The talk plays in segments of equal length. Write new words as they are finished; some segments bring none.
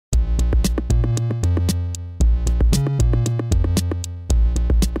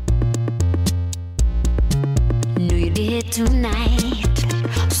tonight.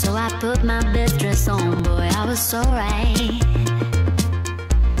 So I put my best dress on, boy, I was so right.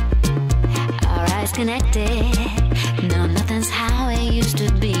 Our eyes connected, now nothing's how it used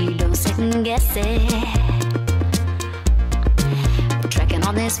to be. Don't second guess it. We're tracking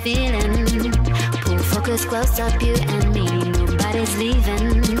on this feeling. Pull focus close up, you and me. Nobody's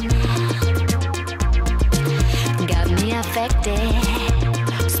leaving. Got me affected.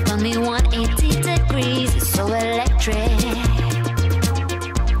 Spun me 180 degrees. It's so electric.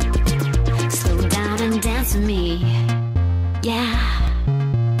 Slow down and dance with me. Yeah.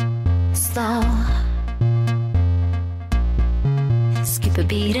 Slow. Skip a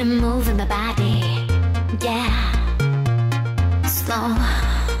beat and move in my body. Yeah. Slow.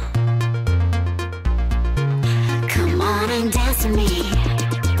 Come on and dance with me.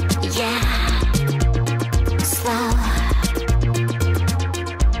 Yeah. Slow.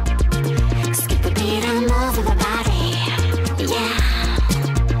 Skip a beat and move in my body. Yeah.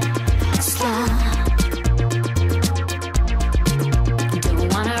 Slow.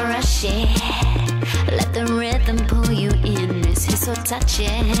 Don't wanna rush it. Let the rhythm pull you in. This is so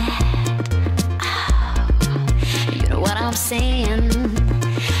touching. Oh, you know what I'm saying.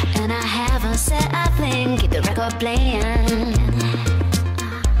 And I haven't said a thing. Keep the record playing.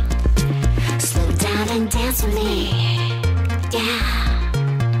 Slow down and dance with me. Yeah.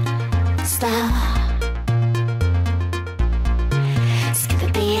 Slow. Skip a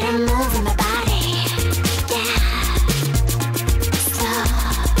beat and move in my body. Yeah. Slow.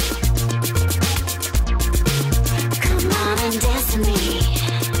 Come on and dance with me.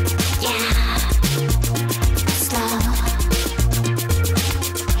 Yeah. Slow.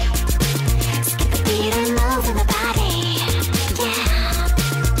 Skip a beat and move in my body. Yeah.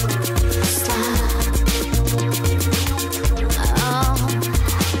 Slow. Oh. Oh.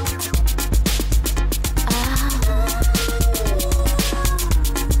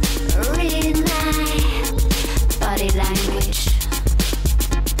 Read my body language.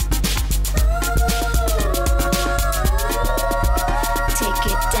 Take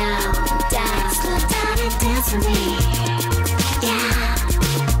it down, down. Slow down and dance with me. Yeah.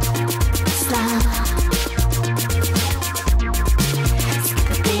 Slow. Skip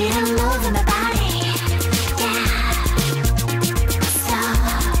a beat and move in my body. Yeah. Slow.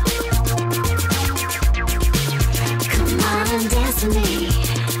 Come on and dance with me.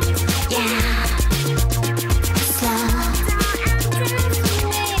 Yeah. Slow.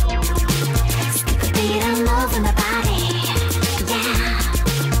 Skip a beat and move in my body. Yeah.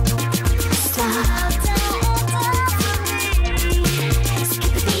 Slow.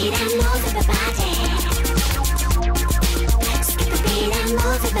 Skip a beat and move in my body. Skip a beat and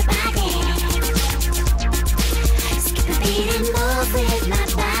move in my body. Skip a beat and move with my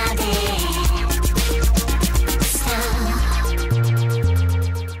body. Slow.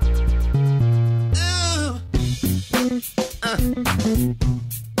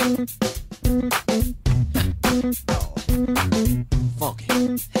 Funky.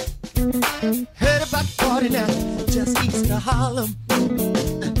 Heard about the party now, just east of Harlem.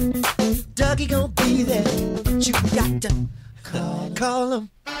 Dougie gon' be there, but you got to call him.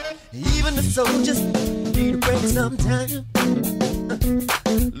 Even the soldiers need a break sometime.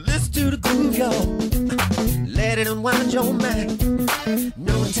 Listen to the groove, y'all. Let it unwind your mind.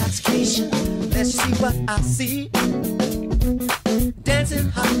 No intoxication, let's see what I see. Dancing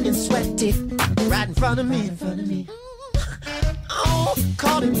hot and sweaty, right in front of me. Oh,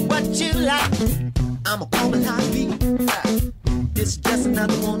 call it what you like. I'ma call it how it be. It's just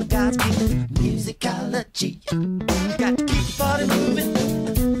another one of God's gift musicology. Got to keep the body moving,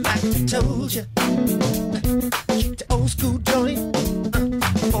 like I told you. Keep the old school joint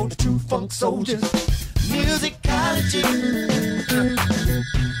for the true funk soldiers. Musicology.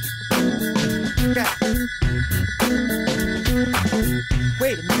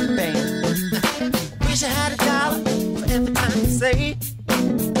 Wait a minute, band. Wish I had $1 for every time you say.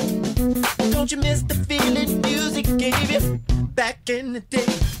 Don't you miss the feeling music gave you back in the day?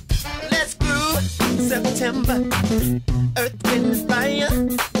 Let's groove. September, Earth, Wind, and Fire.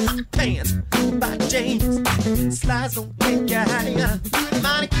 Hot Pants by James. Slides don't take you higher.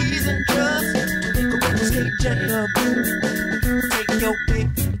 Minor keys and drums make a roll skate jam. Take your pick,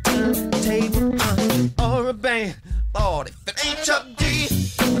 turntable or a band. Lord, if it ain't Chuck D,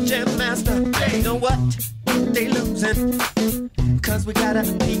 a jam master, you know what? They losing. Cause we got a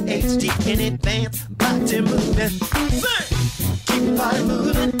PhD in advanced body movement. Keep the body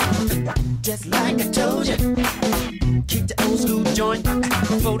moving, just like I told you. Keep the old school joint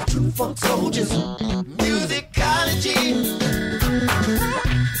for the true funk soldiers. Musicology.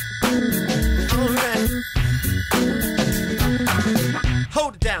 Alright.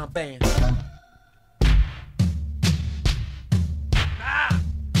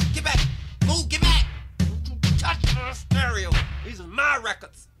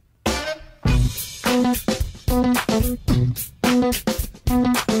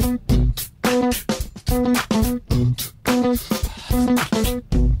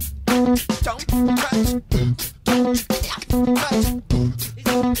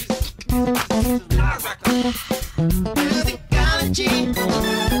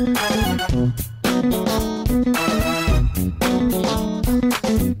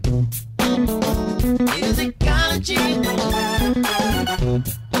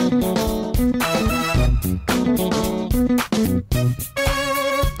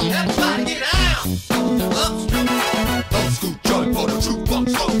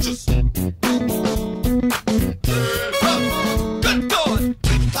 Just good God.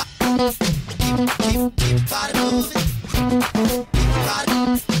 Keep body moving.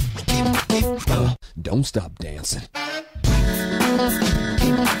 Don't stop dancing. Keep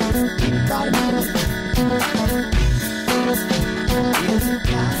body moving. Music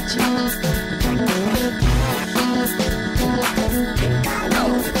got you.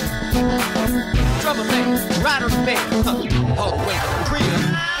 Drummer man, rider man, all the way from Korea.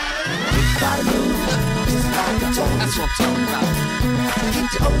 Body moving, just like the tones. That's what I'm talking about. Keep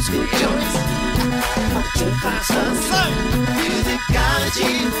the old school joints.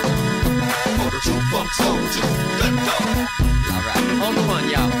 Musicology. For the true funk soldier. Good God. Alright, on the one,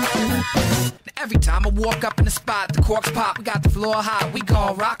 y'all. Every time I walk up in the spot, the corks pop, we got the floor hot, we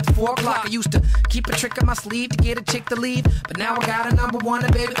gon' rock to 4 o'clock. I used to keep a trick in my sleeve to get a chick to leave, but now I got a number one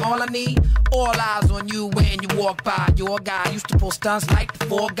and baby, all I need. All eyes on you when you walk by. Your guy used to pull stunts like the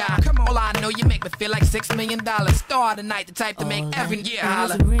 4 guy. Come on, all I know you make me feel like $6 million. Star tonight, the type to make every year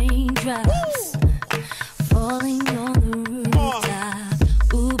holler. Raindrops falling on the rooftop.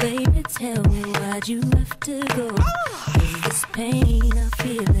 Ooh, baby, tell me why'd you have to go? This pain I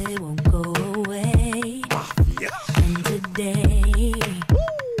feel it won't go away. And today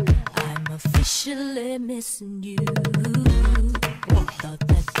I'm officially missing you. Thought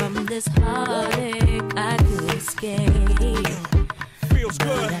that from this heartache I could escape. Feels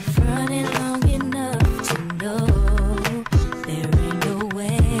good. But I've run it long enough to know there ain't no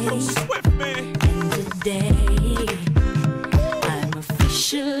way. Swift, man. And today I'm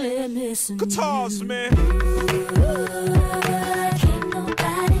officially missing Guitars, you. man. Can't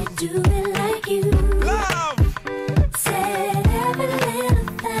nobody do it like you. Love. Said every little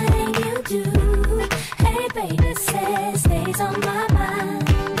thing you do. Hey baby, say stays on my mind.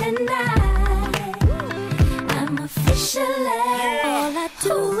 And I'm officially all I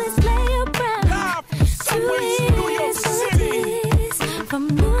do is lay around. Love. To Subways, New York City. ease from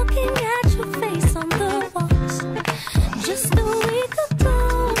looking at your face on the walls. Just a week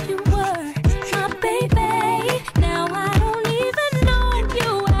ago you were my baby. Now I don't even know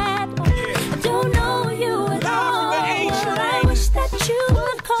you at all. I don't know you at all. I wish that you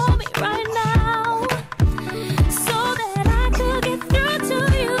would call me right now, so that I could get through to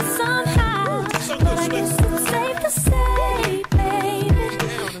you somehow. But I guess it's safe to say, baby,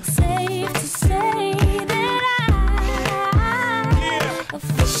 safe to say that I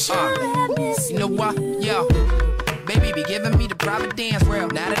officially miss You know what? Yo. Baby be giving me the private dance rail.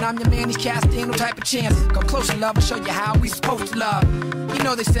 Now that I'm your man, these cats ain't no type of chances. Come closer, love, I'll show you how we supposed to love. You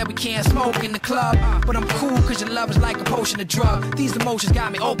know they said we can't smoke in the club, but I'm cool cause your love is like a potion of drug. These emotions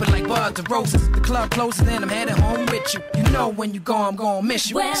got me open like buds of roses. The club closes and I'm headed home with you. You know when you go, I'm gonna miss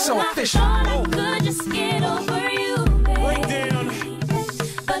you. Well, It's so official. I thought I could just get over you, baby. Break down.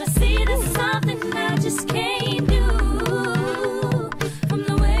 But I see there's something I just can't do. From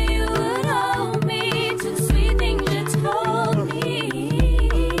the way you would hold me to the sweet things you told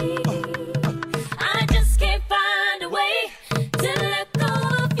me, I just can't find a way to let go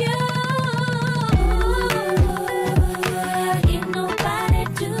of you. Ain't nobody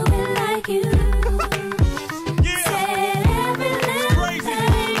do it like you. Yeah. Said every little Crazy.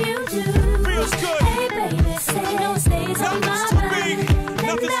 thing you do. Feels good. Hey baby, say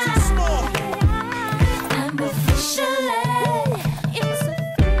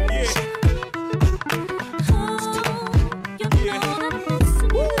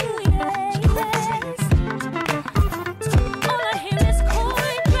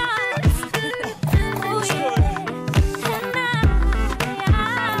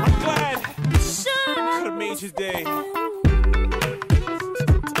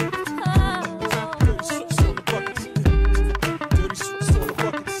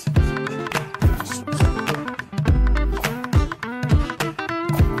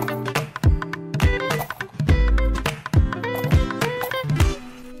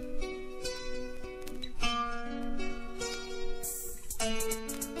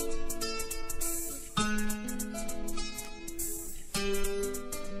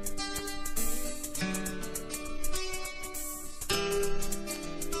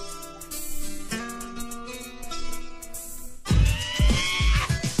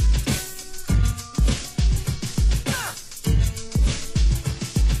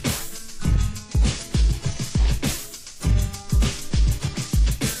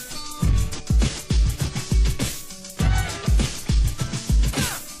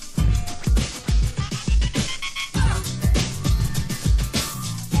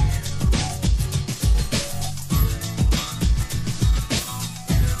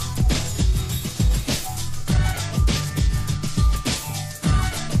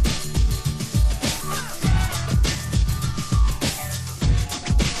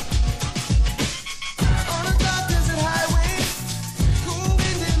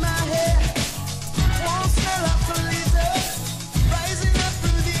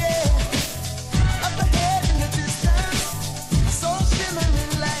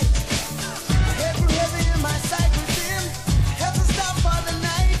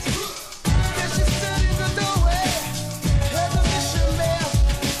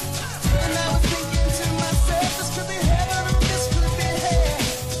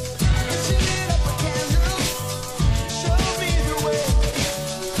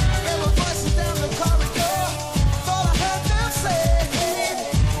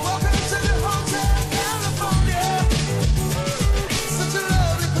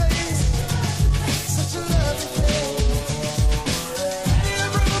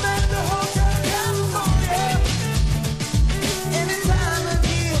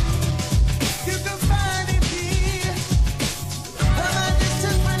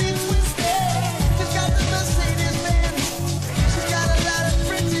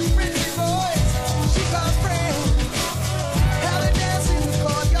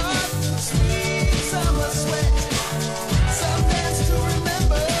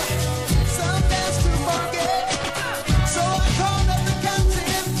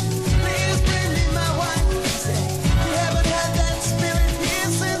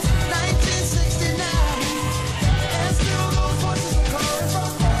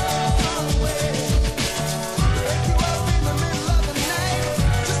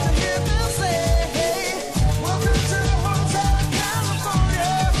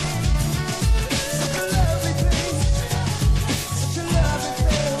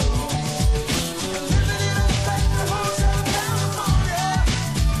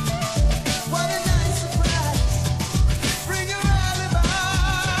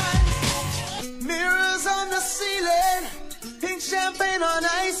champagne on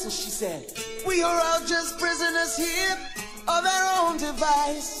ice, and she said, we are all just prisoners here of our own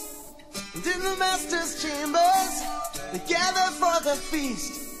device. And in the master's chambers, they gather for the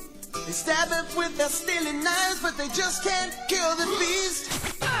feast. They stab it with their stealing knives, but they just can't kill the beast.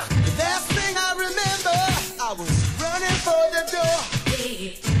 The last thing I remember, I was running for the door.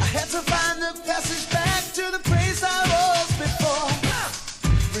 I had to find the passage back to the place I was before.